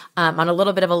 etc. On a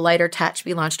little bit of a lighter touch,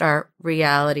 we launched our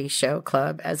reality show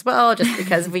club as well, just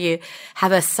because we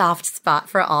have a soft spot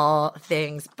for all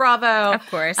things Bravo. Of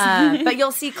course. But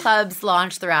you'll see clubs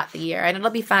launch throughout the year, and it'll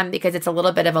be fun because it's a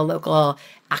little bit of a local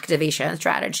activation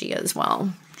strategy as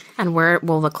well. And where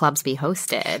will the clubs be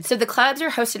hosted? So the clubs are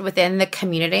hosted within the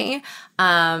community.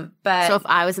 But so if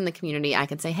I was in the community, I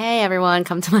could say, "Hey, everyone,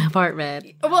 come to my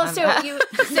apartment." Well,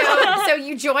 so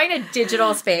you join a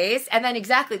digital space, and then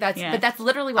but that's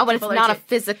literally what. But it's not a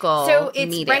physical. So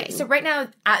it's meeting. right. So right now,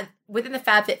 within the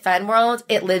FabFitFun world,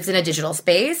 it lives in a digital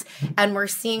space, and we're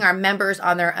seeing our members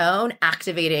on their own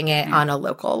activating it on a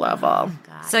local level.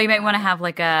 So you might want to have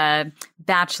like a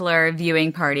bachelor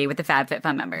viewing party with the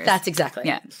FabFitFun members. That's exactly.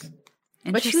 Yeah.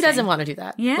 But who doesn't want to do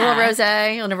that? Yeah. Little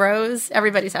rosé and a rose.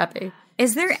 Everybody's happy.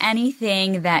 Is there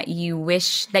anything that you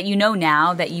wish that you know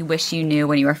now that you wish you knew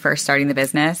when you were first starting the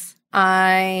business?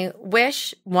 I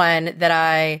wish, one, that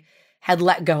I had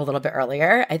let go a little bit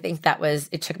earlier. I think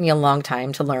it took me a long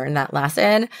time to learn that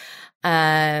lesson.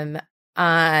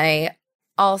 I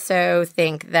also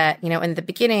think that, in the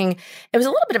beginning, it was a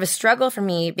little bit of a struggle for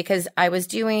me because I was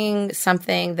doing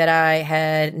something that I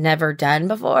had never done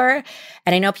before.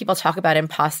 And I know people talk about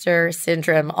imposter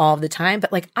syndrome all the time,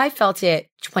 but I felt it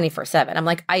 24/7. I'm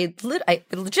like, I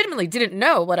legitimately didn't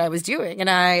know what I was doing. And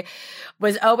I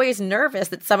was always nervous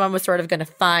that someone was sort of going to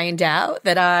find out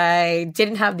that I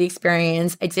didn't have the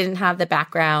experience. I didn't have the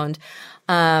background.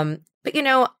 But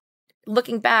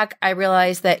looking back, I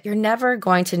realized that you're never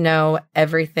going to know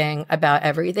everything about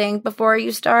everything before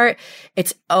you start.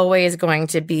 It's always going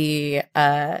to be,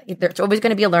 there's always going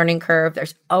to be a learning curve.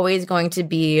 There's always going to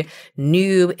be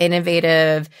new,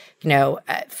 innovative,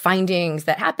 findings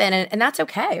that happen. And that's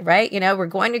okay, right? We're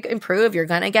going to improve. You're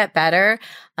going to get better.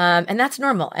 And that's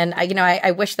normal. And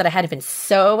I wish that I hadn't been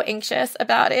so anxious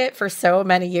about it for so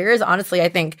many years. Honestly, I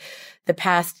think the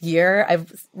past year,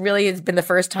 it's been the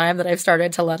first time that I've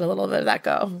started to let a little bit of that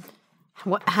go.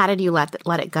 How did you let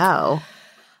it go?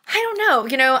 I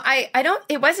don't know.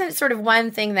 It wasn't sort of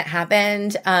one thing that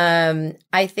happened.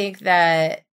 I think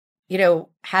that,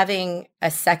 having a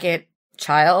second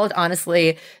child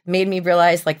honestly made me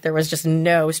realize there was just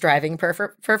no striving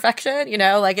perfection,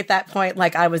 at that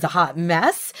point, I was a hot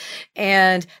mess,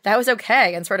 and that was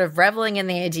okay. And sort of reveling in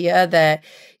the idea that,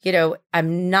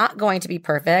 I'm not going to be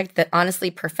perfect, that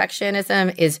honestly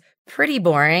perfectionism is pretty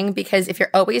boring, because if you're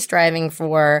always striving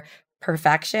for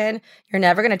perfection, you're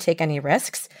never going to take any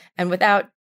risks. And without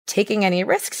taking any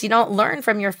risks, you don't learn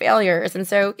from your failures. And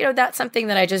so, that's something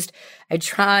that I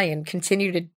try and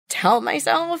continue to tell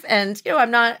myself. And,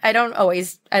 I don't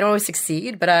always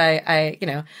succeed, but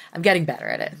I'm getting better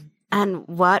at it. And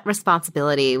what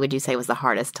responsibility would you say was the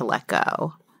hardest to let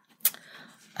go?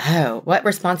 Oh, what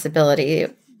responsibility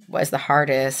was the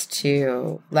hardest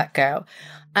to let go?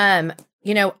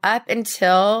 Up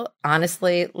until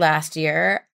honestly last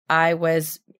year, I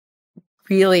was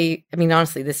really,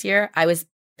 honestly, this year, I was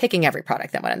picking every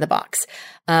product that went in the box.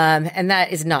 And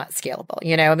that is not scalable.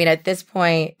 I mean, at this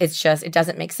point, it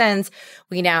doesn't make sense.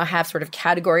 We now have sort of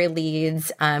category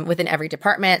leads within every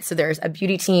department. So there's a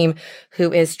beauty team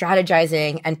who is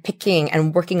strategizing and picking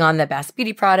and working on the best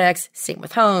beauty products. Same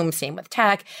with home, same with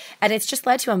tech. And it's just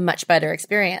led to a much better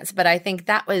experience. But I think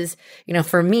that was,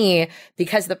 for me,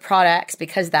 because the products,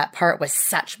 because that part was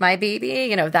such my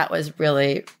baby, that was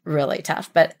really, really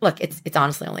tough. But look, it's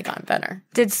honestly only gotten better.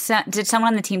 Did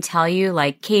someone on the team tell you,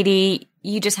 like, Katie,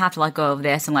 you just have to let go of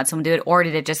this and let someone do it? Or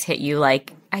did it just hit you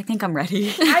like, I think I'm ready?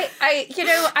 I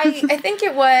think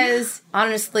it was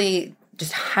honestly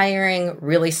just hiring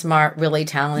really smart, really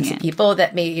talented people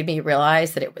that made me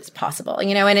realize that it was possible.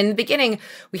 And in the beginning,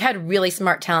 we had really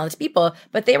smart, talented people,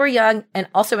 but they were young and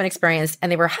also inexperienced,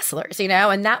 and they were hustlers,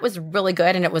 and that was really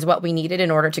good. And it was what we needed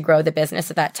in order to grow the business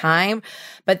at that time.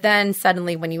 But then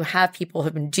suddenly when you have people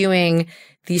who've been doing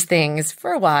these things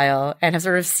for a while and have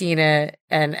sort of seen it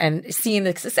and seen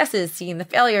the successes, seen the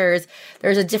failures,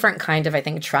 there's a different kind of, I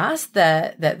think, trust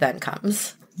that then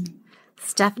comes.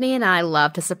 Stephanie and I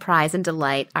love to surprise and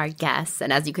delight our guests.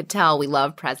 And as you could tell, we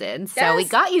love presents. Yes. So we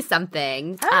got you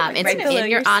something. It's in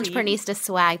your Entreprenista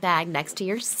swag bag next to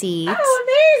your seat.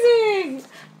 Oh, amazing.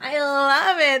 I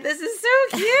love it. This is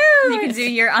so cute. You can do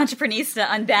your Entreprenista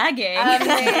unbagging.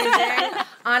 Amazing.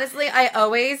 Honestly, I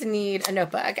always need a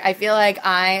notebook. I feel like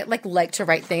I like to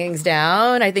write things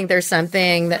down. I think there's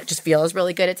something that just feels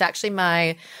really good. It's actually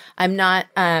I'm not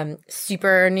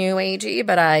super new agey,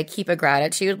 but I keep a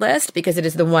gratitude list because it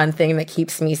is the one thing that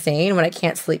keeps me sane. When I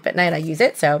can't sleep at night, I use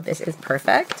it. So this is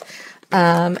perfect.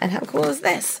 And how cool is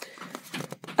this?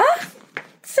 Oh,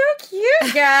 so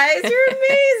cute, guys. You're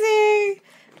amazing.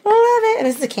 Love it. And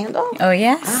this is a candle? Oh,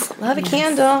 yes. Oh, love a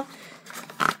candle.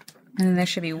 And then there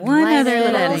should be one other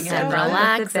little thing.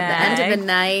 Relax at the end of the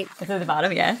night. It's at the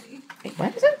bottom, yeah. Wait,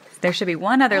 what is it? There should be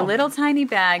one other little tiny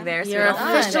bag there. You're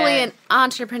officially an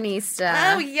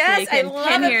Entreprenista. Oh, yes. So you can I love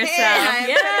pin a yourself. pin.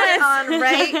 Yes. I'm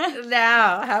putting it on right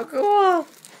now. How cool.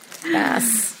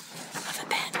 Yes. I love a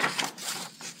pin.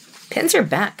 Pins are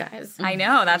back, guys. I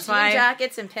know. That's Jean why.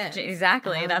 jackets and pins.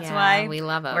 Exactly. That's yeah, why we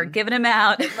love 'em. We're giving them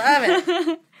out. Love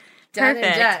it. Done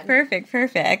and done.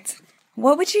 Perfect.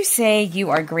 What would you say you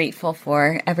are grateful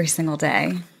for every single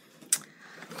day?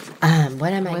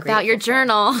 What am I Without your grateful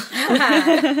journal. for?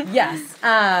 Yes.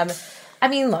 I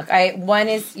mean, look, one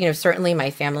is, certainly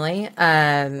my family.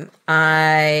 I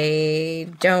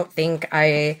don't think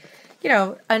I,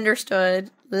 understood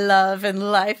love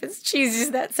and life, as cheesy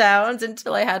as that sounds,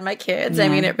 until I had my kids. I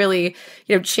mean, it really,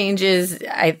 changes.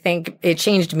 I think it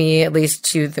changed me, at least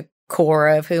to the core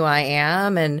of who I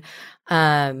am. And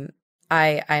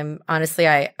I'm honestly,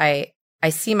 I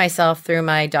see myself through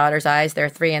my daughter's eyes. They're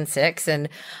 3 and 6. And,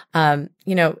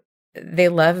 they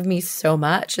love me so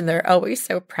much and they're always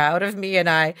so proud of me.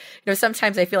 And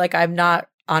sometimes I feel like I'm not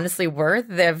honestly worth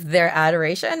their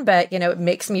adoration, but, it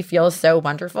makes me feel so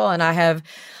wonderful. And I have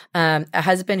a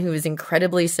husband who is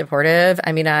incredibly supportive.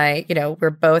 I mean, we're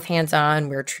both hands-on.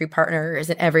 We're true partners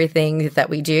in everything that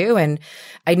we do. And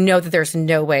I know that there's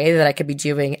no way that I could be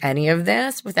doing any of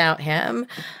this without him.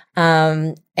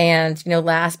 And,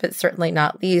 last but certainly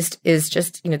not least is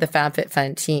just, the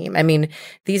FabFitFun team. I mean,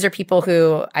 these are people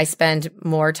who I spend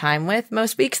more time with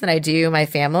most weeks than I do my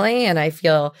family. And I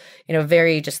feel,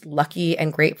 very just lucky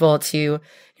and grateful to,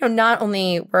 not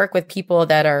only work with people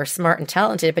that are smart and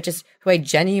talented, but just who I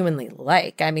genuinely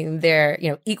like. I mean, they're,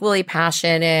 equally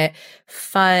passionate,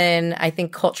 fun. I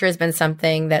think culture has been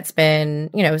something that's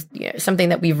been, something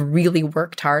that we've really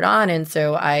worked hard on. And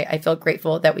so I feel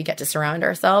grateful that we get to surround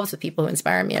ourselves with people who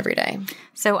inspire me every day.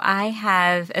 So I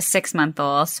have a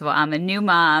 6-month-old, so I'm a new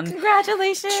mom.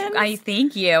 Congratulations. I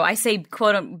thank you. I say,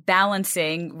 quote,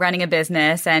 balancing running a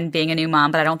business and being a new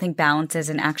mom, but I don't think balance is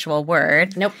an actual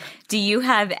word. Nope. Do you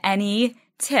have any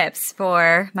tips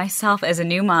for myself as a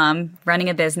new mom running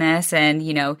a business and,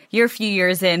 you're a few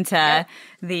years into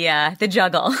the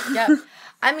juggle? Yep.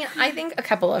 I mean, I think a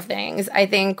couple of things. I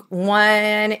think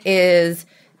one is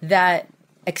that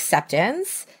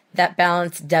acceptance that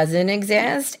balance doesn't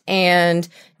exist. And,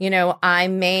 I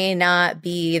may not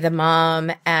be the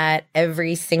mom at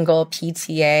every single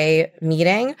PTA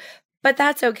meeting, but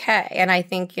that's okay. And I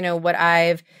think, what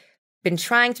I've been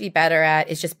trying to be better at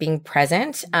is just being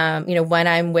present. When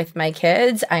I'm with my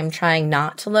kids, I'm trying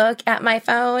not to look at my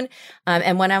phone.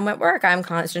 And when I'm at work, I'm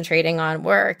concentrating on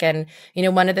work. And,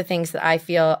 one of the things that I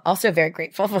feel also very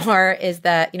grateful for is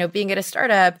that, being at a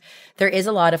startup, there is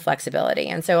a lot of flexibility.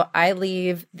 And so I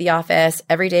leave the office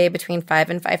every day between 5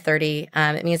 and 5:30.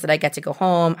 It means that I get to go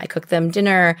home. I cook them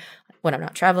dinner when I'm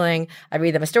not traveling. I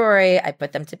read them a story. I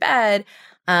put them to bed.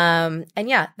 And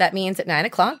yeah, that means at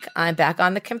 9:00, I'm back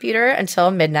on the computer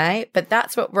until midnight, but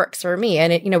that's what works for me.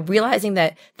 And realizing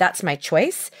that that's my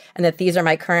choice and that these are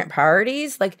my current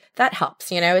priorities, like that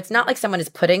helps. It's not like someone is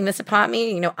putting this upon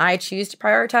me. I choose to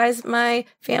prioritize my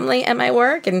family and my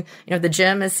work, and, the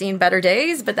gym has seen better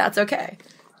days, but that's okay.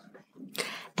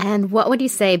 And what would you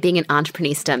say being an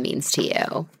entrepreneurista means to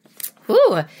you?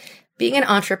 Being an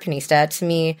entrepreneurista to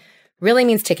me really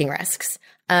means taking risks.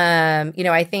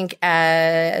 I think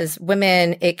as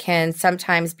women, it can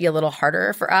sometimes be a little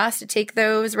harder for us to take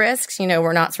those risks.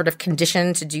 We're not sort of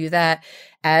conditioned to do that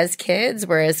as kids,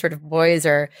 whereas sort of boys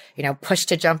are, pushed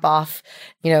to jump off,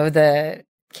 the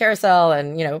carousel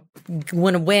and,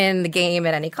 want to win the game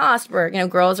at any cost, where,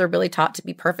 girls are really taught to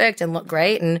be perfect and look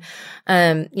great. And,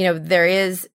 there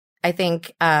is, I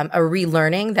think, a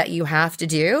relearning that you have to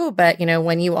do. But,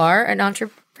 when you are an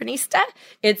entrepreneurista,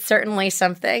 it's certainly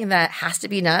something that has to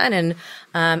be done. And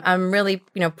I'm really,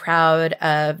 proud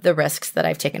of the risks that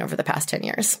I've taken over the past 10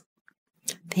 years.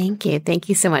 Thank you. Thank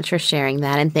you so much for sharing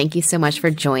that. And thank you so much for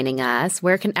joining us.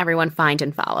 Where can everyone find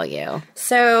and follow you?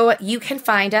 So you can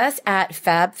find us at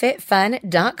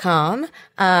fabfitfun.com.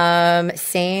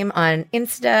 Same on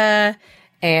Insta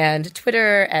and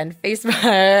Twitter and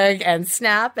Facebook and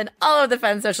Snap and all of the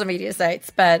fun social media sites.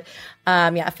 But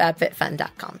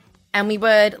fabfitfun.com. And we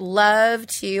would love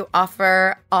to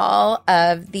offer all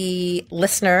of the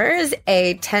listeners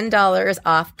a $10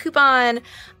 off coupon.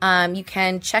 You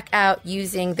can check out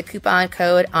using the coupon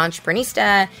code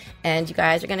Entrepreneurista, and you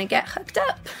guys are going to get hooked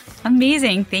up.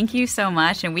 Amazing. Thank you so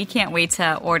much. And we can't wait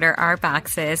to order our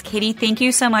boxes. Katie, thank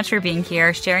you so much for being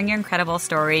here, sharing your incredible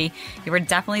story. You were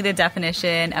definitely the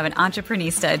definition of an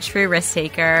entrepreneurista, a true risk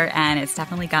taker, and it's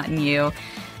definitely gotten you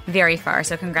very far.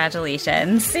 So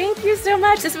congratulations. Thank you so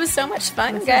much. This was so much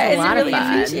fun, guys. I really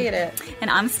appreciate it. And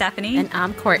I'm Stephanie. And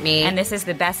I'm Courtney. And this is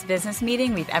the best business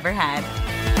meeting we've ever had.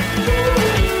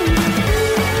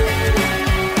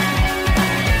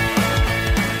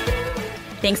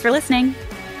 Thanks for listening.